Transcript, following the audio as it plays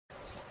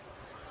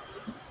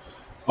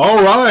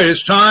All right,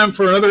 it's time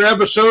for another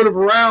episode of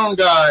Round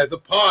Guy, the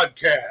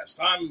podcast.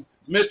 I'm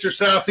Mr.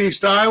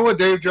 Southeast Iowa,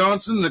 Dave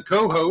Johnson, the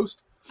co-host,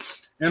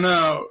 and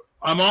I'm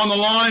on the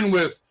line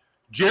with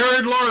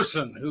Jared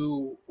Larson,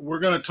 who we're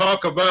going to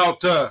talk about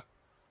the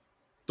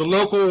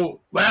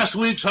local last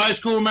week's high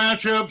school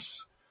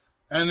matchups,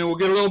 and then we'll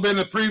get a little bit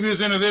of the previews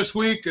into this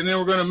week, and then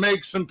we're going to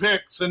make some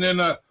picks, and then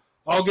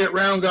I'll get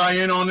Round Guy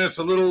in on this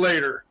a little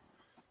later.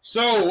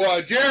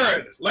 So,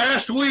 Jared,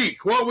 last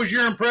week, what was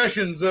your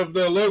impressions of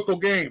the local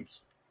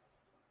games?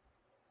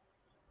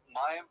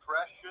 My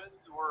impressions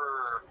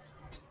were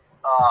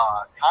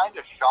kind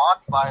of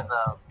shocked by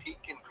the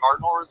Pekin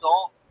Cardinal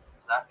result.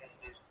 That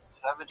is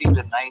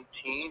 70-19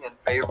 in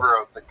favor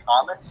of the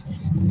Comets.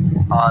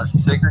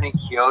 Sigourney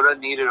Keota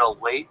needed a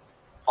late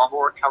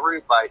fumble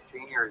recovery by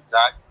senior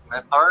Zach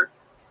Smithart.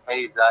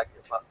 Hey, Zach,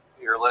 if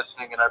you're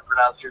listening and I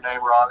pronounced your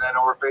name wrong, I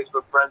know we're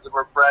Facebook friends and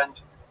we're friends,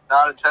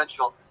 not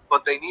intentional.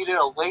 But they needed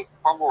a late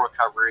fumble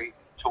recovery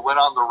to win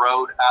on the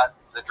road at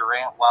the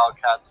Durant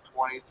Wildcats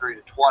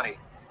 23-20.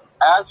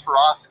 As for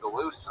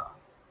Oskaloosa,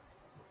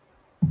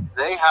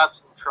 they have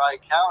some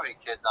Tri-County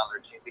kids on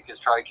their team because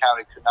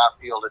Tri-County could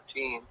not field a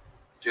team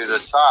due to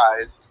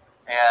size,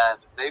 and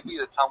they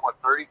beat Ottumwa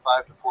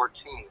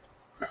 35-14.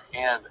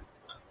 And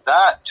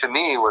that, to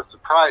me, was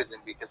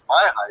surprising because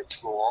my high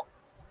school,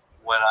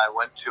 when I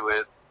went to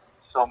it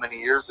so many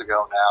years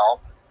ago now,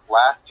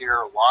 last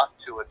year lost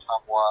to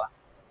Ottumwa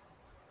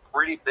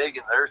pretty big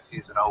in their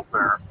season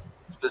opener.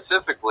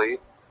 Specifically,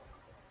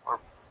 or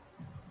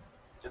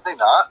did they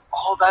not?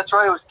 Oh, that's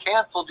right. It was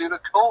canceled due to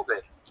COVID.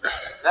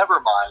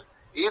 Never mind.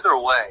 Either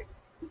way,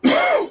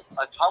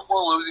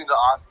 Ottumwa losing to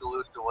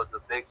Oskaloosa was a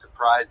big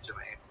surprise to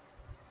me.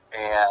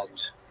 And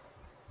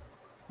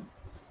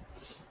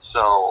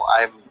so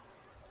I'm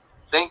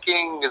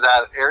thinking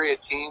that area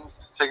teams,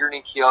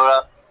 Sigourney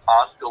Keota,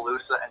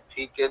 Oskaloosa, and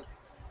Pekin,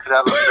 could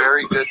have a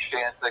very good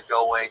chance at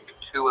going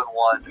 2-1,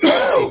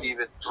 maybe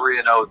even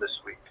 3-0 this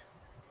week.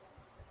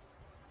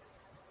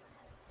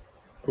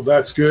 Well,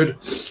 that's good.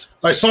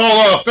 I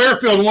saw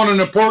Fairfield won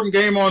an important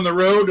game on the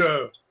road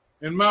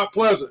in Mount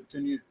Pleasant.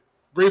 Can you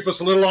brief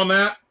us a little on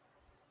that?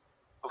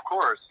 Of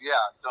course, yeah.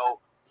 So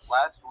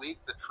last week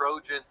the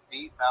Trojans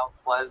beat Mount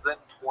Pleasant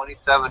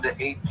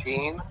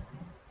 27-18.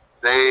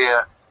 They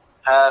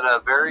had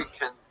a very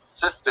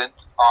consistent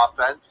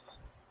offense,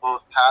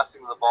 both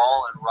passing the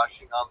ball and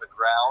rushing on the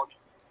ground.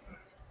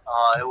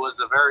 It was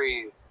a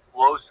very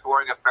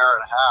low-scoring affair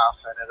at half,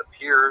 and it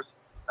appears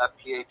that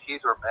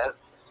PATs were missed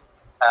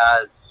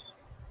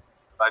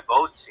by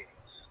both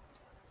teams,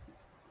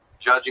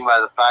 judging by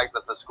the fact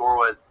that the score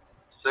was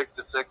 6-6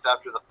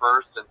 after the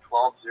first and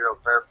 12-0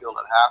 Fairfield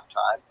at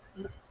halftime.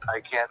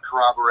 I can't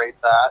corroborate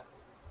that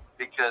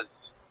because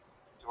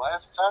do I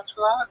have stats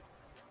for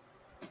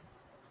that?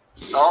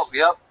 Oh,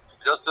 yep,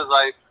 just as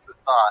I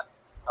thought.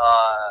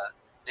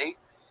 Nate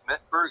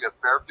Smithburg of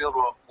Fairfield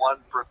went 1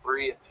 for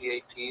 3 at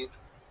PATs.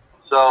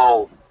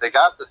 So they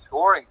got the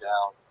scoring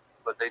down,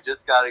 but they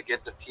just got to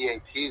get the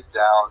PATs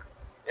down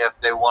if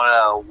they want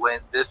to win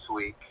this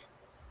week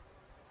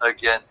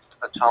against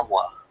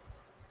Ottumwa.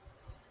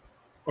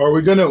 Are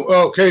we going to?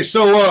 Okay,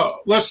 so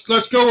let's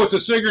go with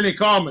the Sigourney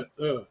Comet,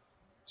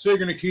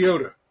 Sigourney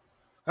Keota.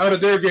 How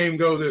did their game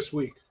go this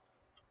week?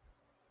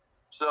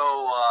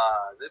 So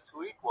this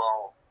week,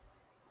 well,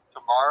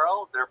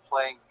 tomorrow they're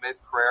playing Mid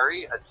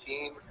Prairie, a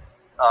team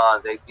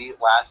they beat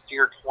last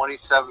year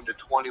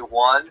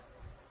 27-21.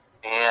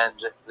 And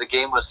the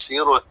game was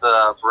sealed with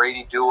the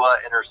Brady Dua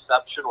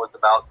interception with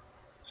about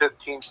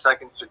 15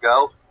 seconds to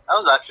go. That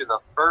was actually the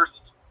first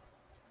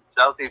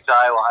Southeast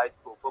Iowa high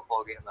school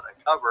football game that I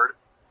covered.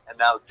 And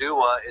now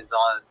Dua is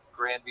on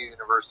Grandview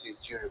University's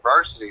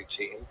university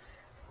team.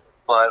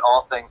 But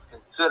all things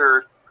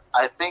considered,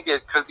 I think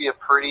it could be a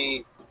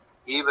pretty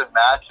even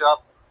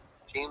matchup.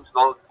 Teams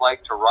both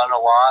like to run a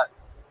lot.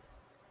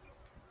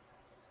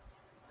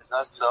 Is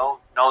that so?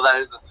 No, that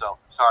isn't so.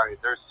 Sorry,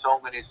 there's so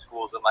many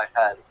schools in my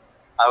head.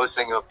 I was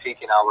thinking of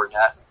Pekin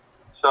Albert-Net.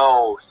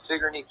 So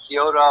Sigourney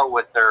Keota,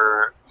 with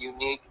their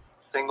unique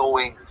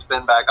single-wing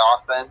spin-back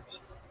offense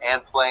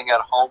and playing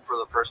at home for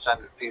the first time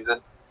this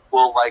season,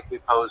 will likely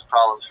pose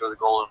problems for the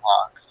Golden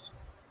Hawks.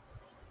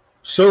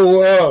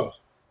 So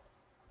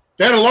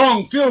they had a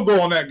long field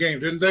goal in that game,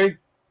 didn't they?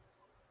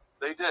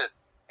 They did.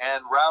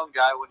 And Round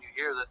Guy, when you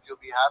hear this, you'll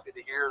be happy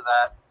to hear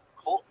that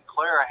Colton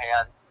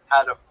Clarahan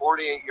had a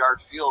 48-yard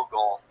field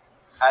goal.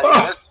 Had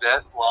he missed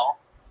it, well...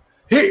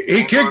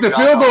 He kicked the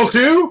field goal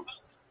too?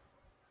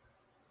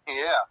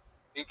 Yeah.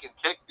 He can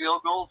kick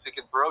field goals. He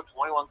can throw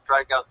 21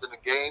 strikeouts in a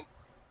game.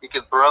 He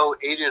can throw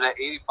 80 to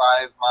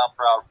 85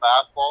 mile-per-hour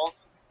fastballs.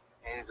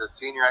 And he's a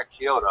senior at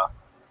Keota.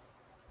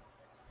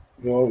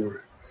 All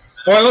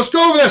right, let's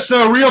go over this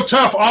real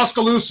tough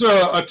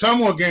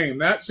Oskaloosa-Ottumwa game.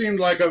 That seemed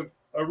like a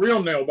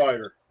real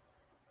nail-biter.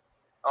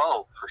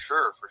 Oh, for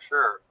sure.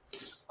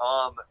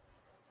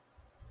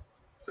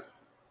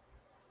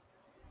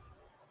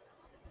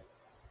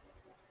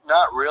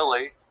 Not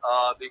really,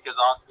 because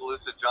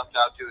Oskaloosa jumped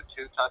out to a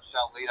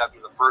 2-touchdown lead after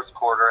the first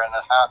quarter, and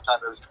at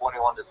halftime it was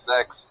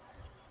 21-6.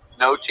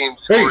 No team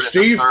scored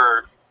in the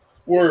third.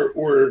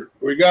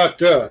 we got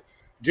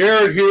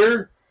Jared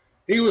here.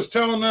 He was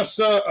telling us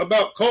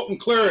about Colton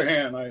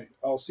Clarahan.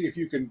 I'll see if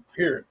you can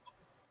hear it.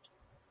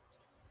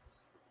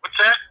 What's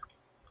that?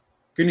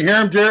 Can you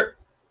hear him, Jared?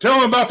 Tell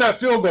him about that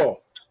field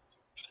goal.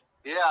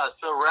 Yeah,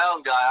 so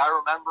Round Guy, I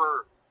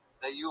remember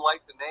that you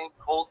like the name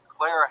Colton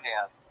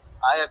Clarahan.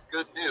 I have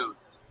good news.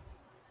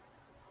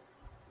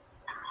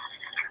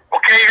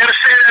 Okay, you got to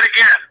say that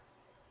again.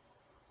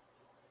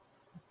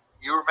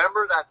 You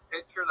remember that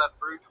pitcher that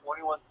threw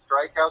 21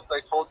 strikeouts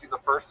I told you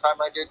the first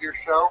time I did your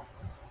show?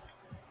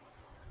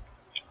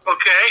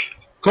 Okay.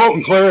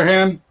 Colton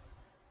Clarahan.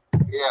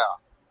 Yeah.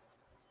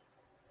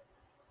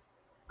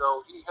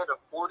 So he hit a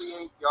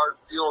 48-yard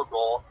field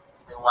goal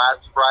in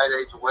last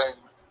Friday's win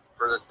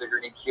for the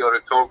Sigourney Kyoto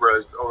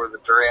Cobras over the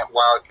Durant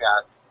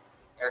Wildcats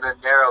and a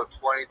narrow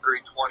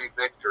 23-20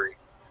 victory.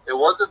 It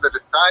wasn't the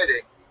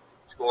deciding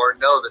score.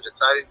 No, the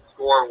deciding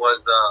score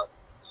was a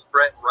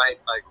sprint right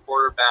by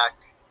quarterback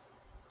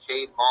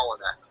Cade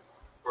Molinek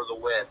for the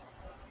win.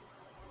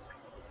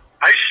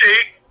 I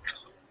see.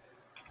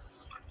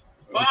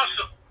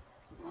 Awesome.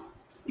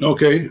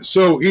 Okay,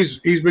 so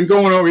he's been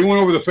going over. He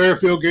went over the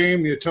Fairfield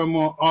game, the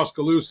Ottumwa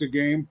Oskaloosa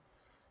game.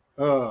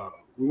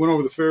 We went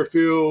over the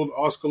Fairfield,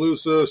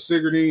 Oskaloosa,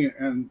 Sigourney,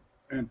 and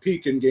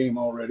Pekin game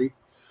already.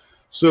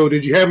 So,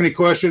 did you have any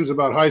questions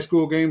about high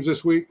school games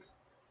this week?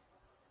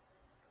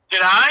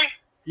 Did I?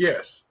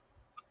 Yes.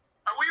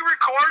 Are we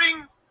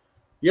recording?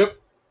 Yep.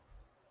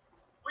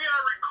 We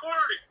are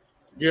recording.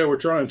 Yeah, we're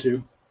trying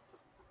to.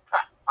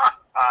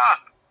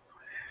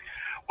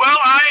 Well,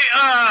 I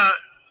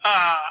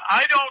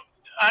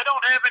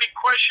don't have any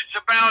questions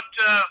about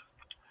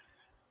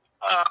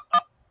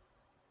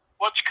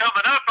what's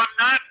coming up.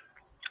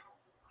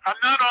 I'm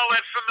not all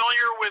that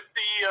familiar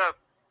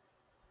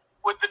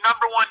with the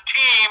number one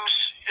teams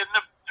in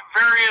the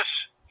various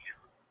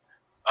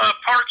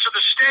parts of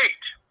the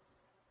state.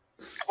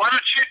 Why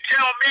don't you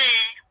tell me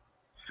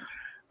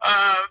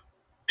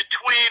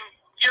between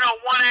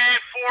 1A,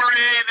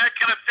 4A, and that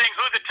kind of thing,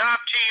 who the top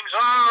teams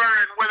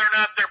are and whether or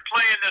not they're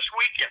playing this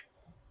weekend?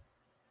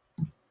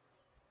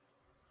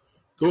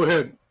 Go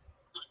ahead.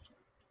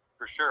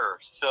 For sure.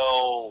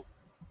 So,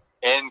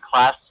 in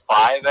Class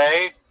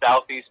 5A,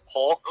 Southeast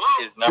Polk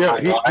is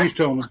number one. He's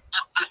telling me.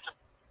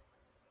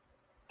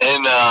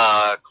 In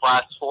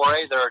Class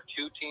 4A, there are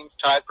two teams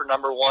tied for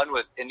number one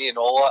with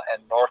Indianola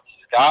and North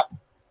Scott.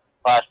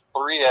 Class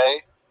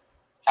 3A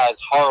has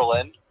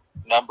Harlan,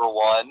 number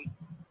one.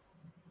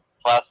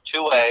 Class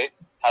 2A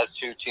has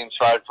two teams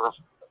tied for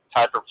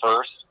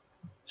first,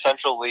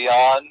 Central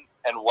Leon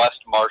and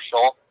West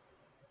Marshall.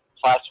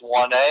 Class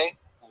 1A,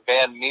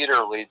 Van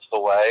Meter leads the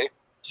way.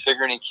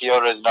 Sigourney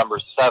Kyoto is number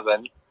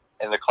 7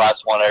 in the Class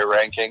 1A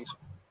rankings.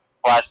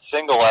 Class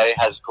Single A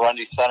has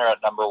Grundy Center at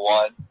number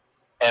 1.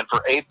 And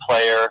for 8th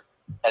player,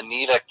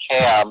 Anita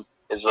Cam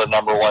is the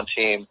number 1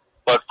 team.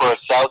 But for a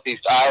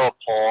Southeast Iowa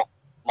poll,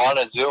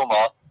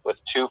 Montezuma, with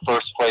 2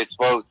 first-place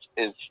votes,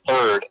 is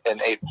 3rd in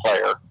 8th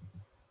player.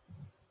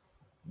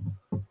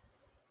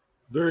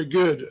 Very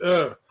good.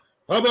 How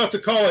about the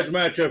college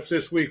matchups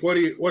this week?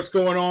 What's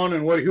going on,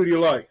 and who do you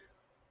like?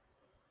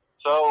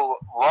 So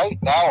right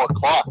now,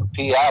 o'clock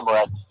p.m. or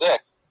at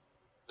 6,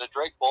 the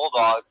Drake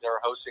Bulldogs are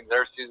hosting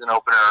their season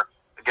opener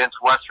against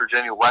West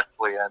Virginia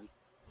Wesleyan.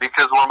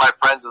 Because one of my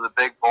friends is a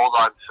big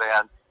Bulldogs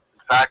fan,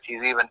 in fact,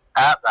 he's even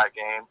at that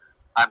game,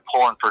 I'm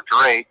pulling for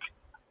Drake.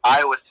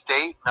 Iowa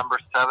State, number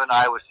 7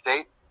 Iowa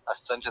State, a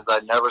sentence I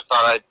never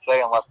thought I'd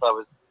say unless I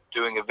was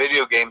doing a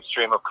video game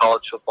stream of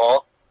college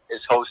football,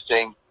 is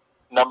hosting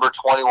number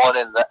 21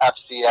 in the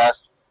FCS,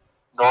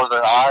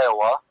 Northern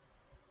Iowa,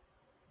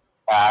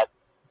 at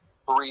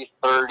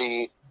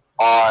 3:30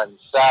 on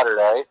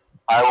Saturday.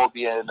 I will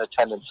be in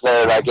attendance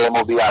there. That game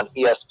will be on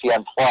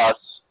ESPN+.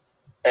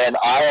 And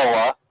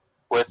Iowa,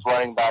 with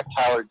running back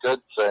Tyler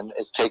Goodson,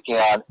 is taking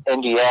on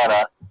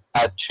Indiana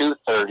at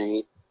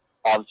 2:30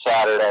 on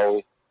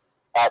Saturday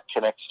at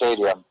Kinnick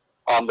Stadium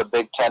on the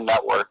Big Ten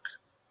Network.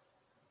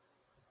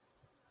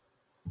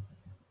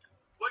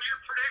 What are your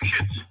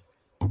predictions?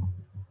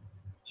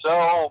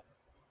 So,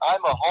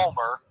 I'm a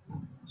homer,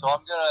 so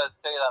I'm going to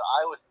say that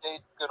Iowa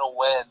State's going to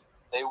win.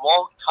 They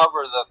won't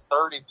cover the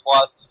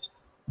 30-plus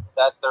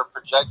that they're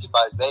projected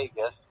by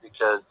Vegas,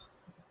 because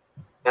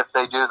if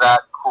they do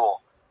that,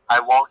 cool. I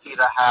won't eat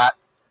a hat,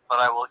 but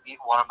I will eat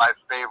one of my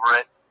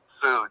favorite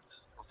foods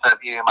instead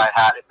of eating my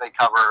hat if they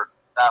cover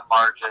that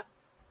margin.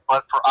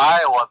 But for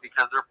Iowa,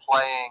 because they're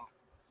playing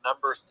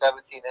number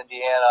 17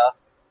 Indiana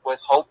with,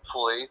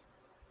 hopefully,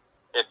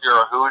 if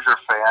you're a Hoosier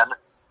fan,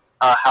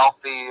 a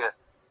healthy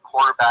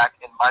quarterback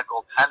in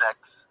Michael Penix,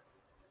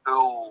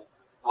 who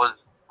was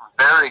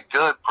very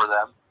good for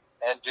them,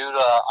 and due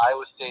to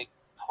Iowa State's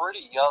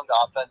pretty young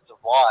offensive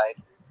line,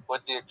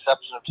 with the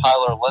exception of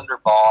Tyler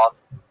Linderbaum,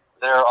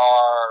 there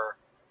are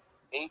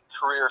 8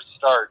 career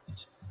starts,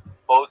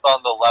 both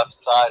on the left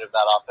side of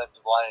that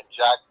offensive line, and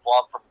Jack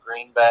Blum from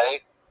Green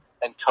Bay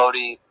and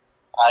Cody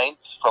Heinz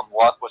from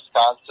Luck,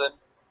 Wisconsin.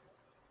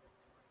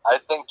 I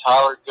think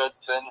Tyler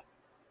Goodson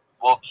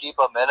will keep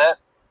them in it,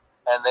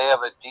 and they have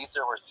a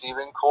decent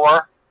receiving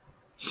core.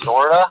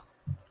 sorta.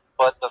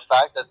 But the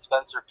fact that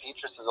Spencer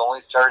Petras has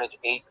only started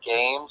 8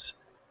 games,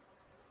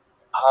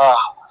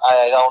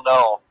 I don't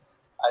know.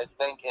 I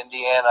think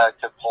Indiana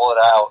could pull it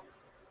out.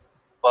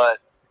 But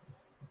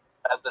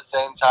at the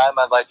same time,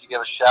 I'd like to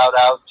give a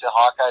shout-out to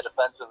Hawkeye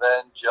defensive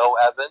end Joe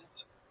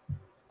Evans.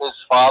 His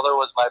father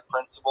was my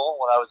principal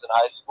when I was in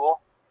high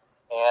school,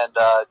 and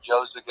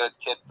Joe's a good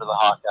kid for the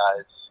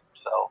Hawkeyes.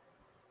 So,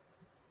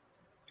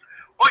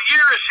 what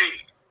year is he?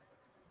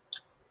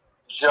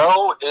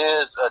 Joe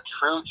is a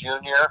true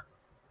junior.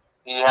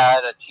 He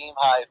had a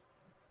team-high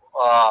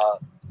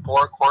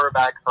 4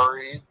 quarterback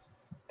hurries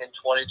in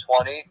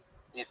 2020.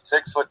 He's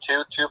 6'2",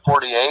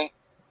 248.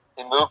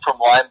 He moved from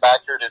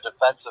linebacker to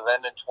defensive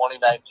end in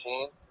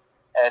 2019,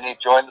 and he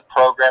joined the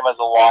program as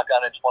a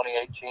walk-on in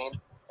 2018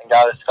 and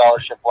got a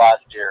scholarship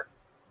last year.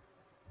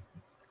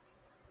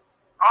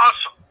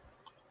 Awesome.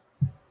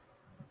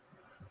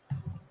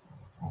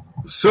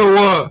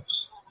 So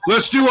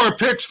let's do our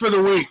picks for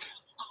the week.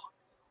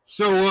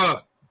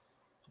 So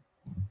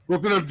we're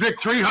going to pick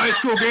 3 high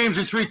school games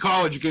and 3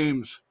 college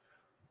games.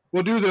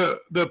 We'll do the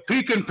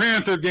Pekin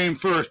Panther game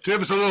first.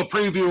 Give us a little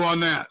preview on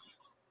that.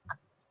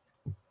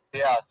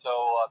 Yeah, so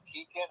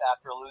Pekin,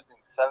 after losing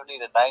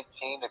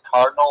 70-19 to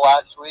Cardinal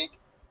last week,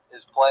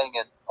 is playing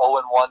an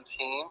 0-1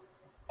 team,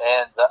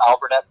 and the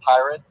Albernet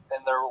Pirates,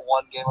 in their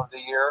one game of the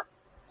year,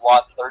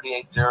 lost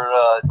 38-0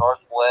 to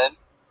North Lynn,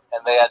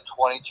 and they had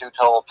 22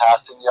 total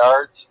passing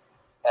yards.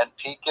 And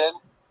Pekin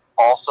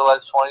also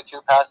has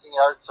 22 passing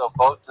yards, so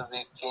both of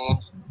these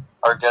teams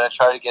are going to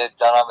try to get it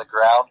done on the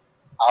ground.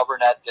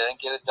 Albernet didn't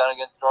get it done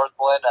against North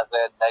Lynn, as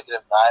they had -9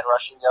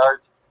 rushing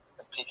yards,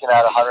 and Pekin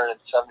had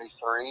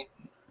 173.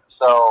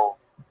 So,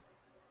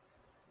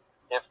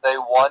 if they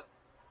want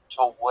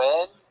to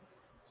win,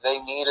 they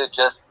need to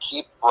just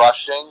keep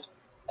rushing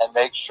and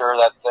make sure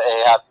that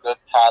they have good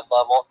pad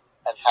level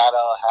and hat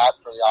on a hat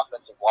for the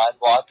offensive line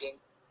blocking.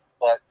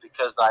 But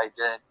because I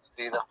didn't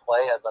see them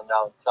play, as I'm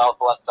now in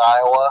Southwest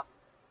Iowa,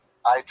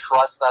 I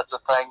trust that's a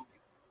thing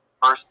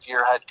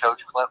first-year head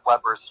coach Clint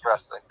Weber is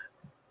stressing.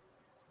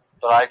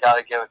 But I got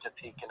to give it to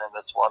Pekin in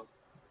this one.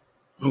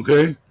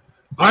 Okay.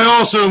 I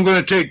also am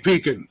going to take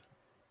Pekin.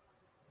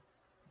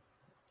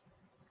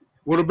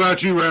 What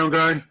about you, Round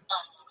Guy?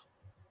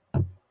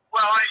 Well,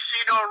 I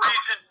see no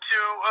reason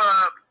to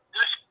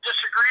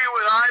disagree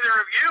with either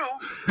of you.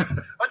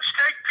 Let's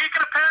take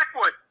Pekin of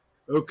Packwood.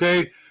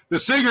 Okay. The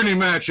Sigourney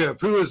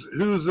matchup. Who's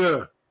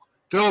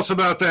tell us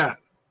about that.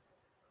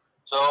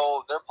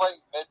 So they're playing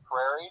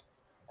Mid-Prairie,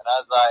 and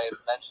as I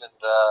mentioned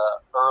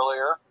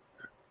earlier,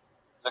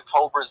 the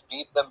Cobras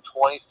beat them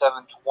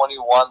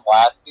 27-21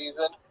 last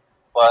season,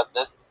 but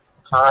this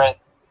current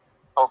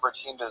Cobra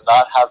team does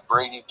not have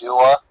Brady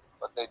Dua,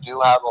 but they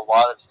do have a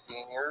lot of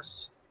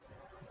seniors.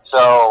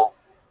 So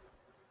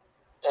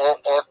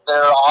if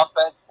their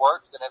offense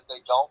works and if they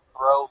don't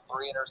throw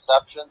 3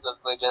 interceptions as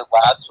they did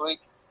last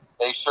week,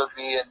 they should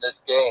be in this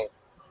game.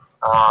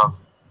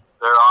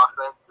 Their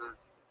offense is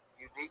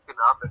unique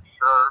enough, and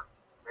sure,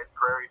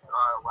 Mid-Prairie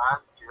saw it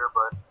last year,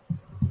 but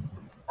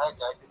heck,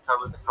 I could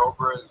cover the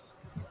Cobras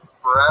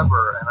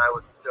forever, and I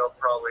would still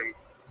probably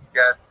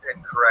guess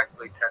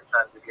incorrectly 10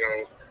 times a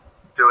game,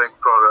 doing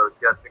photos,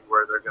 guessing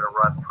where they're going to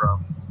run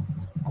from.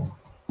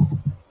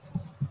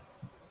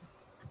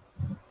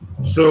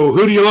 So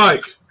who do you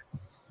like?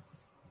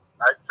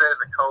 I'd say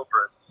the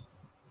Cobras,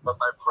 but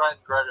my friend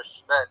Greta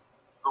Schmidt,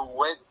 who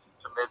went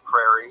to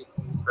Mid-Prairie,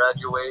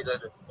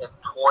 graduated in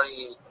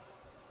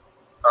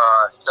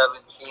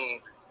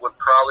 2017, would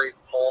probably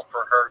pull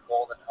for her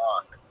Golden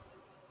Hawk.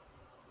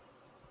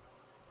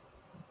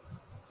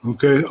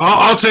 Okay.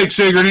 I'll take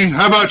Sigourney.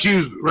 How about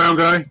you, Round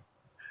Guy?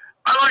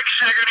 I like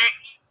Sigourney.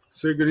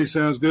 Sigourney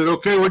sounds good.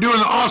 Okay, we're doing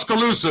the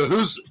Oskaloosa.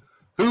 Who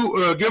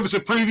give us a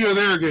preview of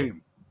their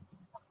game.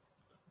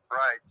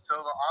 Right. So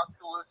the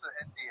Oskaloosa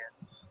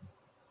Indians,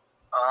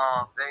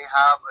 they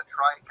have a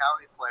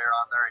Tri-County player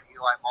on there,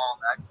 Eli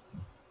Malneck,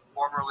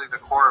 formerly the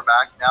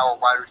quarterback, now a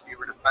wide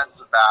receiver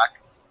defensive back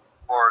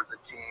for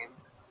the team.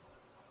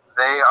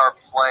 They are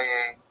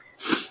playing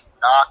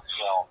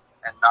Knoxville,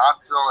 and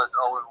Knoxville is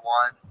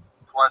 0-1,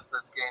 plus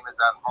this game is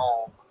at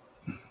home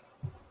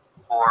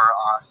for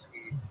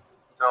Oski.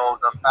 So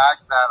the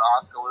fact that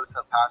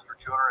Oskaloosa passed for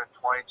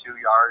 222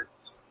 yards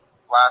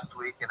last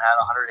week and had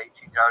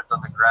 118 yards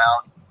on the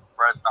ground,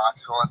 whereas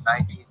Knoxville had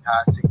 19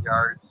 passing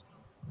yards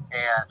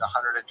and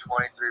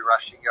 123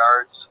 rushing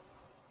yards,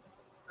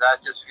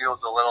 that just feels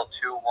a little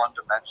too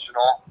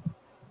one-dimensional.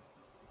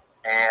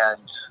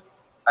 And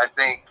I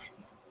think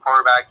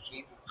quarterback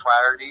Keaton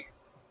Flaherty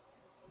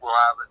will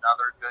have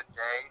another good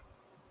day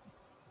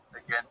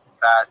against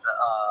that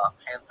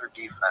Panther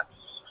defense.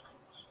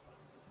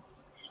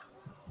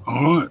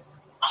 All right.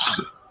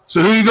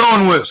 So who are you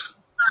going with?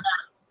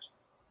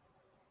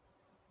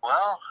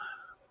 Well,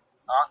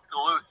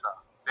 Oskaloosa,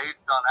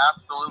 based on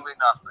absolutely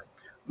nothing.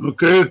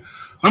 Okay.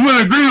 I'm going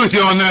to agree with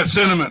you on that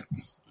sentiment.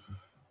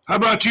 How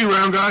about you,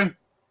 Round Guy?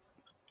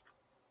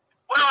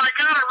 Well, I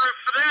got to root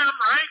for them,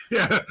 right?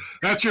 Yeah,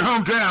 that's your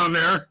hometown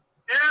there.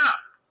 Yeah.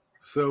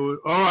 So,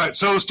 all right.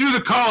 So let's do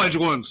the college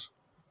ones.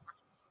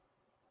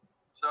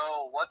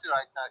 did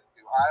I text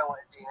you? Iowa,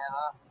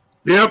 Indiana,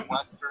 Yep.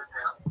 Western,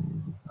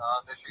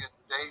 Michigan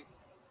State,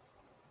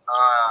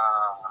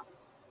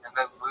 and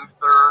then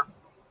Luther,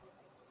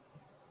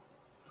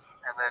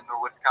 and then the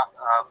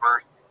Wisconsin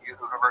versus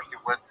University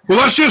of Wisconsin.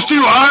 Well, let's just do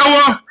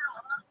Iowa,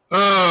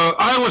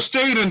 Iowa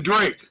State, and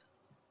Drake.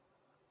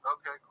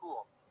 Okay,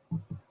 cool.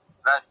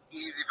 That's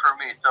easy for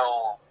me.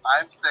 So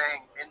I'm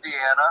saying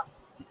Indiana,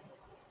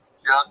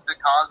 just to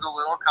cause a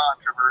little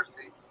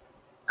controversy.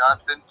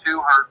 Nothing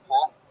too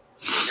hurtful.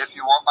 If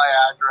you want my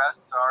address,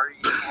 sorry,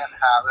 you can't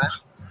have it.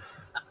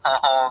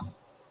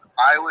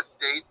 Iowa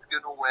State's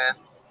going to win.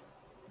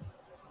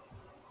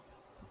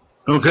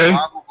 Okay.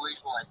 Probably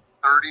like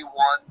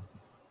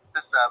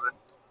 31-7.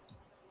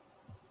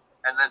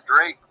 And then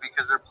Drake,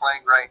 because they're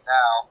playing right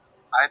now,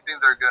 I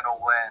think they're going to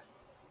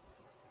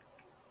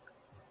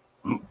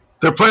win.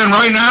 They're playing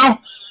right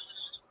now?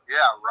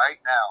 Yeah, right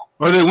now.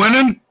 Are they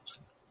winning?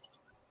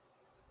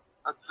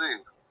 Let's see.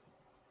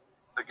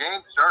 The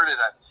game started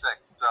at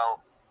 6,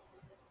 so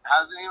it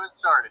hasn't even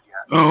started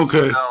yet. Oh,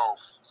 okay.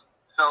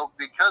 So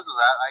because of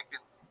that, I can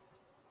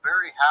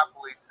very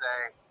happily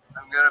say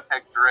I'm going to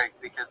pick Drake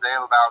because they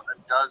have about a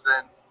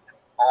dozen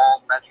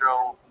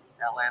all-Metro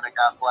Atlantic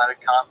Athletic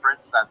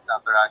Conference. That's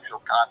not their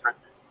actual conference.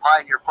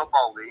 Pioneer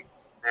Football League.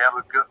 They have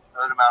a good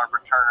amount of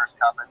returners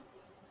coming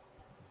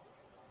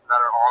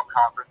that are all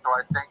conference, so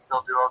I think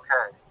they'll do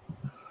okay.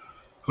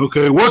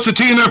 Okay. What's the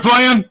team they're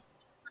playing?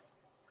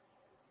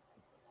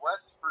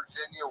 West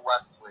Virginia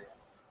Wesleyan.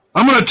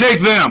 I'm going to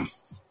take them.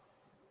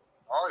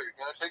 Oh, you're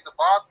going to take the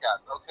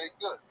Bobcats. Okay,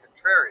 good.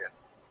 Contrarian.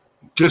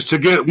 Just to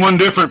get one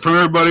different from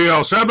everybody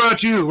else. How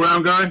about you,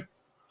 Round Guy? I'm going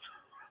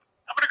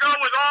to go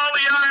with all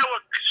the Iowa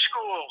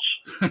schools.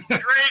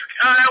 Drake,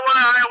 Iowa,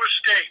 Iowa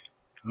State.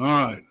 All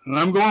right. And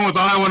I'm going with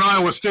Iowa and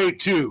Iowa State,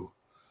 too.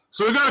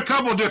 So we got a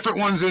couple different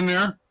ones in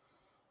there.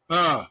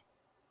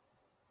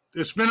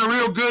 It's been a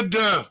real good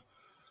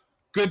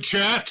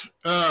chat.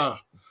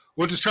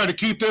 We'll just try to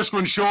keep this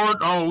one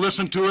short. I'll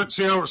listen to it,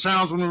 see how it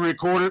sounds when we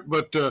record it.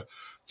 But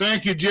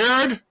thank you,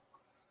 Jared.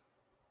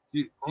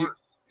 You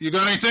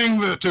got anything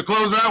to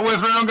close out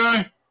with, Round Guy?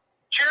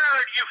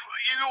 Jared, you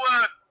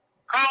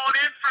calling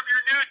in from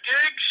your new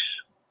digs?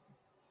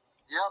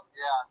 Yep,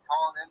 yeah, I'm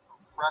calling in from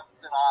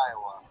Preston,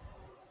 Iowa.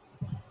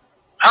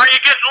 How you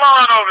getting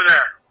along over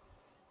there?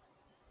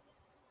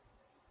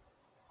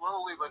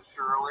 Slowly but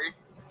surely.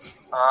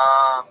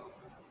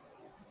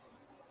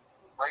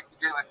 Like to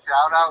give a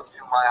shout out to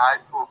my high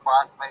school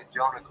classmate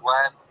Jonah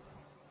Glenn.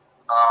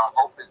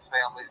 Hope his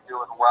family's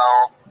doing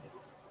well.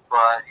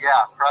 But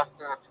yeah,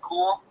 Preston, it's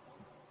cool.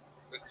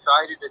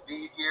 Excited to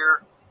be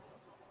here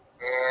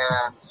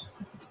and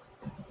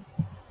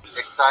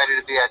excited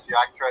to be at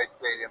Jack Trice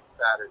Stadium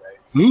Saturday.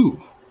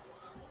 Ooh.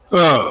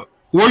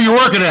 Where are you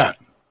working at?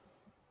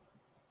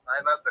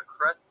 I'm at the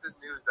Creston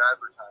News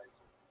Advertising.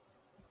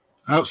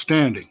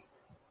 Outstanding.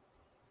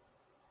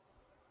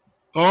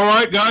 All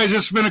right, guys,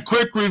 this has been a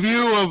quick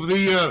review of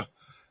the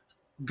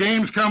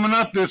games coming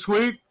up this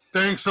week.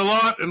 Thanks a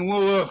lot, and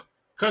we'll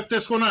cut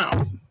this one out.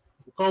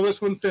 We'll call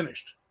this one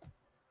finished.